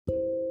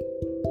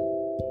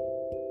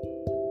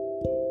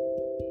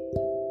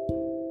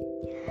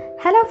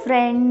Hello,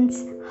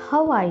 friends,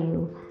 how are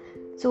you?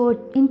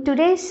 So, in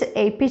today's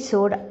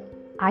episode,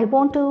 I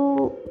want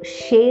to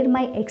share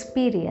my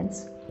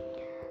experience.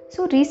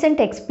 So,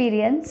 recent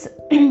experience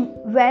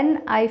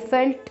when I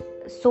felt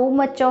so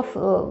much of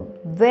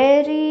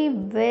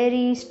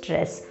very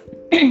stress.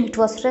 It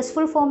was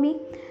stressful for me,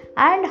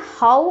 and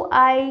how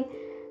I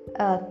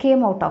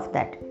came out of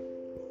that.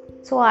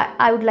 So,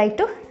 I would like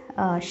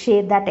to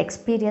share that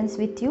experience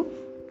with you.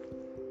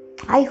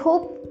 I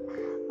hope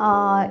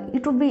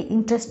it would be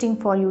interesting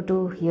for you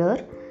to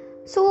hear.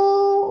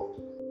 So,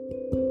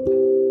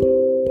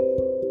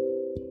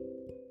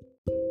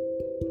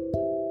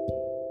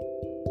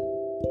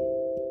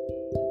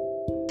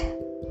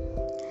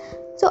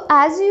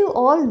 as you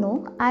all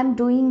know, I'm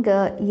doing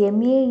a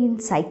MA in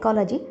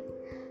psychology,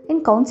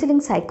 in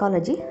counseling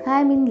psychology.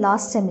 I'm in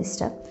last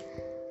semester.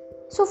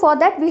 So for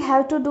that we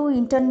have to do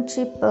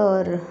internship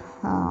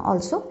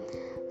also.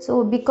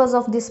 So because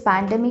of this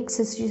pandemic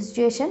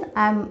situation,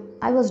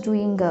 I was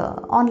doing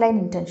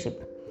online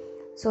internship.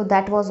 So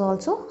that was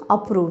also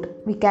approved.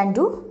 We can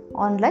do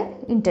online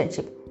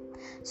internship.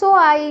 So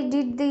I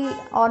did the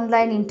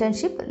online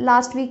internship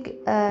last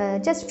week,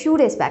 just few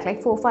days back,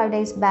 like 4-5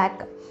 days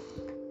back.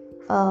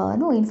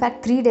 No, in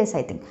fact 3 days,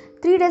 I think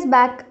 3 days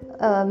back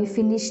we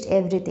finished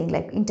everything.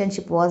 Like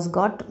internship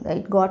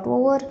got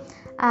over,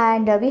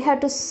 and we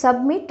had to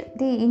submit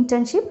the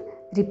internship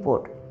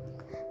report.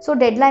 So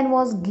deadline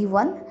was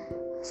given.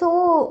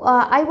 So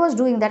I was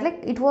doing that.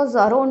 Like it was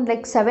around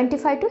like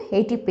 75 to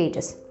 80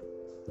 pages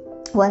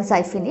once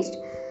I finished.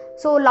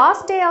 So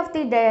last day of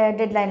the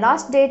deadline,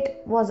 last date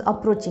was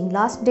approaching,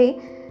 last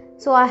day.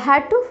 So I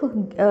had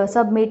to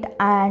submit,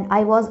 and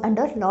I was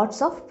under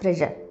lots of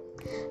pressure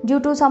due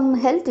to some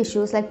health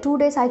issues. Like 2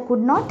 days I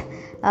could not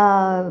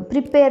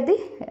prepare the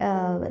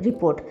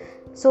report.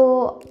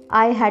 So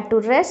I had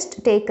to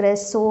take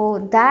rest.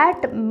 So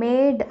that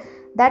made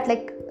that,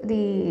 like,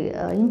 the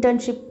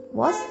internship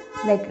was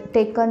like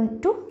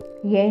taken to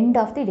end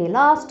of the day,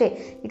 last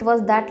day. It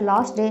was that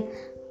last day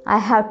I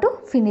have to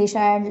finish,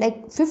 and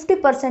like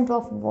 50%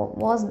 of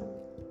was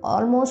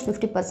almost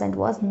 50%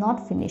 was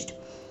not finished.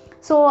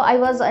 So I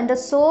was under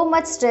so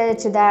much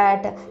stress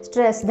that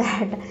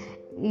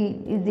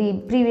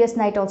the previous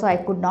night also I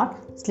could not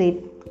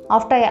sleep.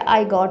 After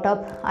I got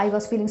up, I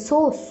was feeling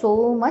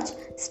so much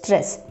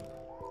stress.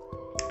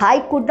 I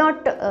could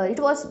not, it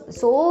was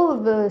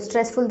so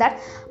stressful that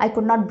I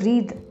could not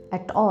breathe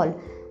at all.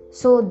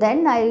 So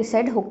then I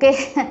said,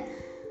 okay,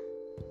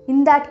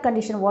 in that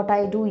condition, what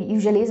I do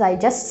usually is I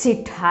just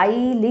sit. I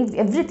leave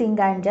everything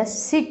and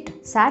just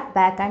sat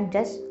back and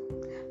just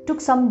took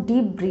some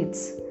deep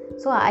breaths.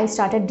 So I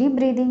started deep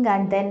breathing,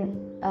 and then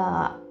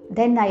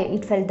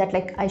it felt that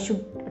like I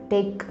should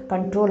take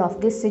control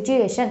of this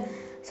situation.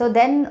 So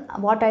then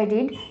what I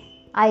did,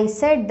 I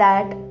said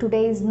that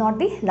today is not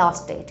the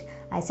last date.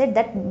 I said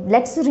that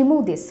let's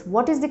remove this.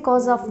 What is the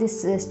cause of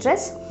this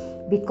stress?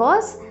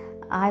 Because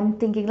I'm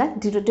thinking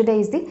like today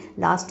is the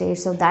last day,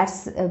 so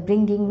that's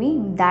bringing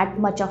me that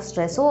much of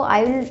stress. So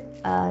I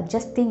will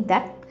just think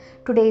that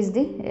today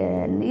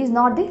is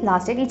not the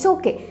last date. It's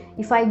okay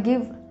if I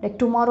give like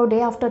tomorrow, day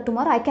after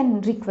tomorrow, I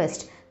can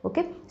request.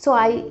 Okay, so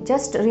I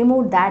just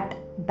removed that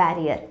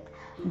barrier,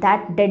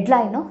 that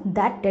deadline.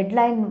 That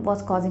deadline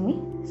was causing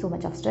me so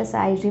much of stress.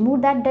 I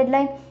removed that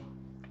deadline.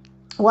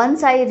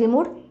 Once I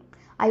removed,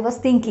 I was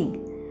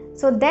thinking.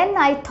 So then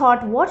I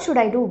thought, what should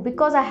I do?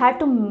 Because I had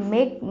to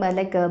make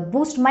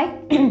boost my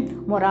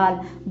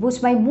morale,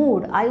 boost my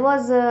mood. I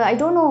was I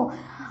don't know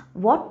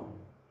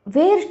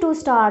where to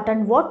start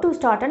and what to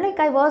start, and like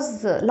I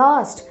was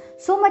lost.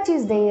 So much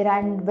is there,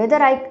 and whether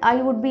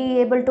I would be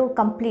able to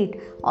complete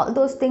all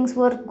those things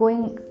were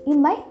going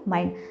in my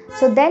mind.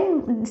 So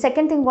then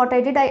second thing what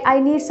I did, I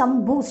need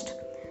some boost.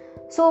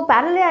 So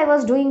parallelly I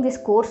was doing this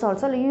course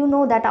also. You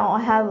know that I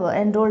have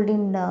enrolled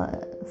in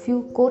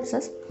few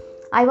courses.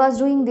 I was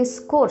doing this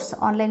course,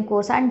 online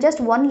course, and just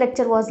one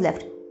lecture was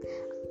left.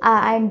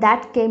 And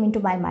that came into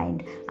my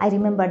mind. I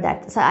remember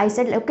that. So I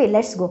said, okay,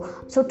 let's go.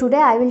 So today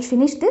I will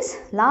finish this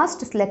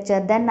last lecture,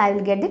 then I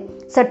will get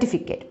the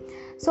certificate.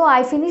 So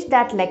I finished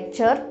that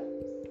lecture,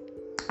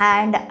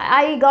 and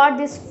I got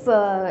this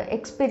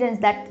experience,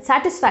 that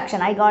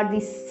satisfaction. I got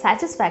this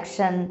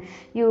satisfaction.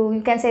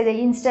 You can say the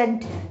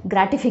instant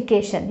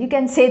gratification. You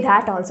can say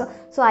that also.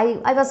 So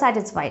I was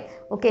satisfied.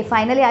 Okay,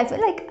 finally I feel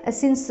like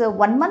since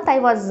 1 month I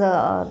was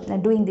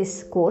doing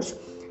this course.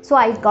 So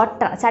I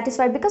got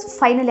satisfied because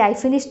finally I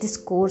finished this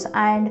course,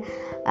 and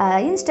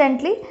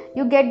instantly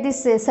you get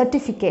this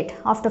certificate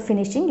after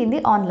finishing in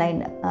the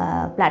online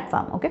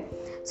platform. Okay,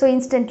 so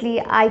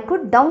instantly I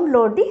could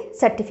download the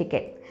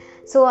certificate.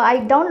 So I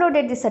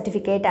downloaded the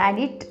certificate, and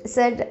it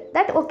said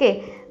that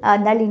okay,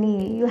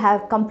 Nalini, you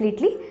have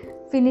completely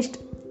finished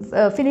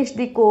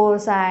the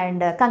course,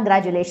 and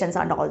congratulations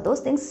and all those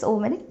things. So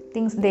many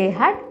things they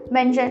had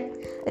mentioned.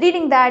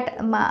 Reading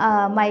that,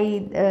 my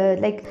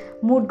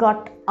mood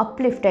got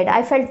uplifted.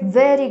 I felt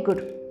very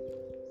good,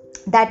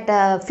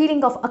 that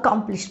feeling of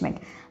accomplishment.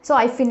 So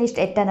I finished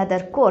yet another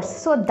course.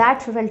 So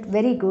that felt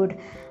very good,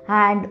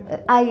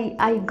 and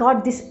I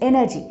got this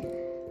energy.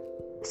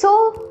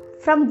 So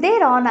from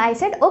there on I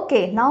said,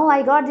 okay, now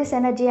I got this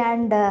energy,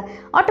 and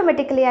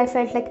automatically I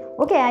felt like,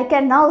 okay, I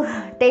can now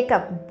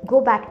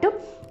go back to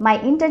my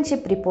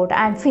internship report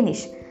and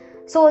finish.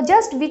 So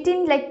just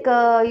within like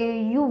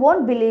you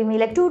won't believe me,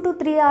 like 2 to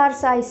 3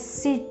 hours I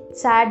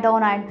sat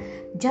down,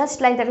 and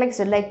just like that,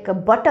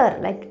 like butter,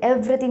 like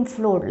everything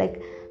flowed,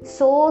 like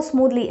so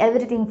smoothly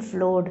everything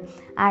flowed,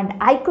 and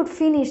I could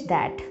finish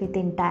that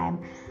within time.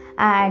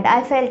 And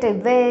I felt a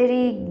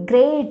very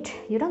great,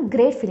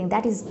 great feeling.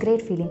 That is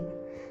great feeling.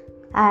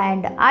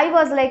 And I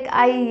was like,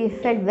 I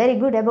felt very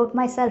good about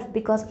myself,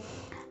 because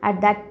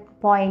at that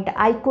point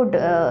I could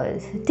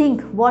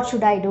think what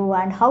should I do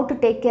and how to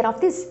take care of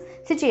this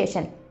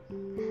situation.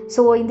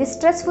 So in this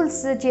stressful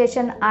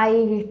situation,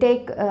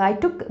 I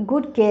took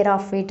good care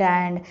of it,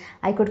 and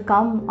I could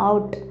come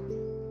out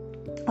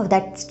of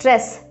that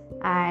stress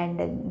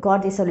and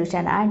got the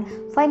solution, and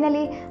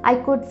finally I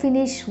could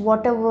finish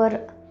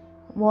whatever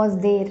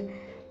was there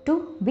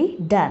to be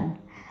done.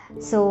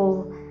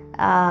 So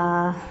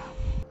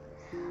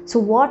so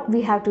what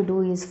we have to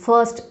do is,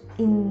 first,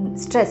 in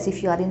stress,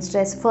 if you are in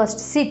stress, first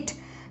sit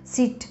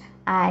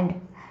and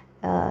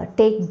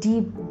take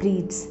deep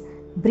breaths.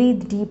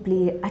 Breathe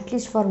deeply, at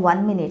least for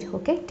 1 minute.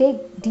 Okay,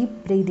 take deep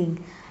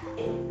breathing,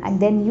 and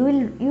then you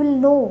will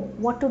know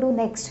what to do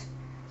next.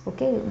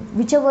 Okay,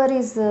 whichever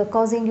is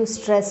causing you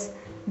stress,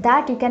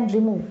 that you can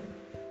remove.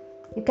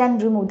 You can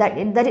remove that.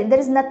 There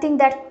is nothing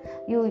that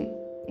you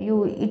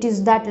it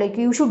is that like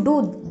you should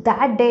do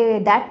that day,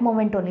 that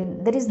moment only.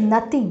 There is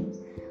nothing.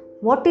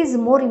 What is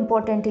more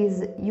important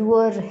is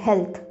your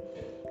health,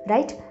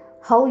 right?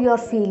 How you are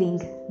feeling,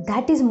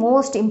 that is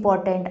most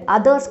important.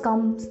 Others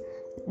comes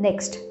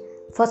next.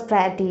 First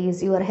priority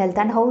is your health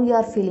and how you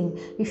are feeling.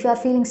 If you are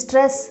feeling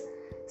stressed,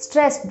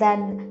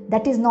 then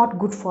that is not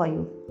good for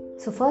you.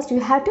 So first you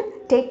have to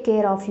take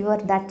care of your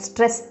that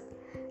stress,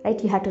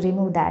 right? You have to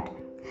remove that.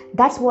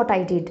 That's what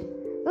I did.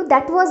 So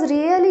that was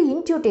really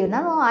intuitive.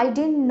 No, I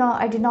did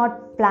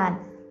not plan.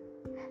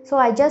 So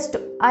I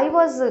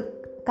was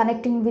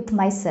connecting with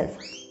myself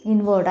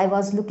inward. I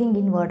was looking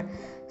inward.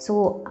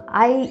 So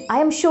I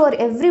am sure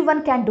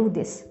everyone can do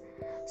this.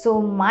 So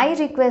my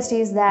request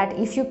is that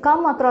if you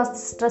come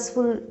across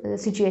stressful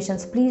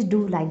situations, please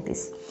do like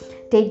this.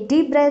 Take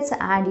deep breaths,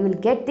 and you will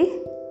get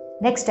the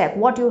next step.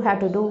 What you have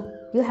to do,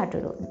 you have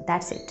to do.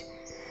 That's it.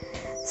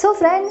 So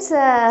friends,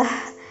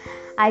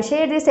 I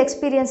share this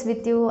experience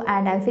with you,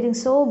 and I'm feeling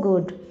so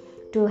good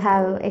to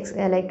have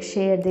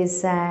shared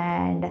this,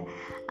 and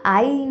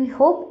I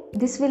hope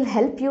this will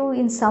help you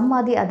in some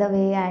or the other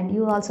way, and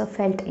you also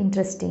felt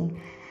interesting.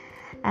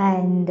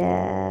 And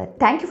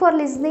thank you for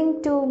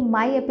listening to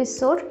my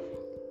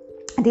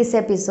this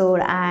episode,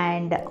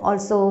 and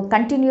also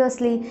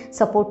continuously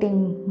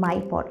supporting my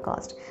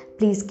podcast.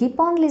 Please keep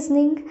on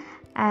listening,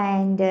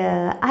 and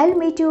I'll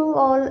meet you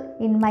all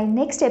in my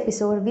next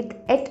episode with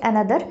yet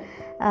another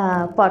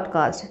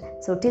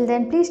podcast. So till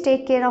then, please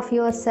take care of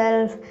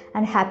yourself,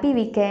 and happy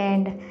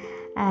weekend,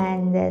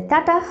 and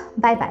tata,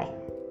 bye bye.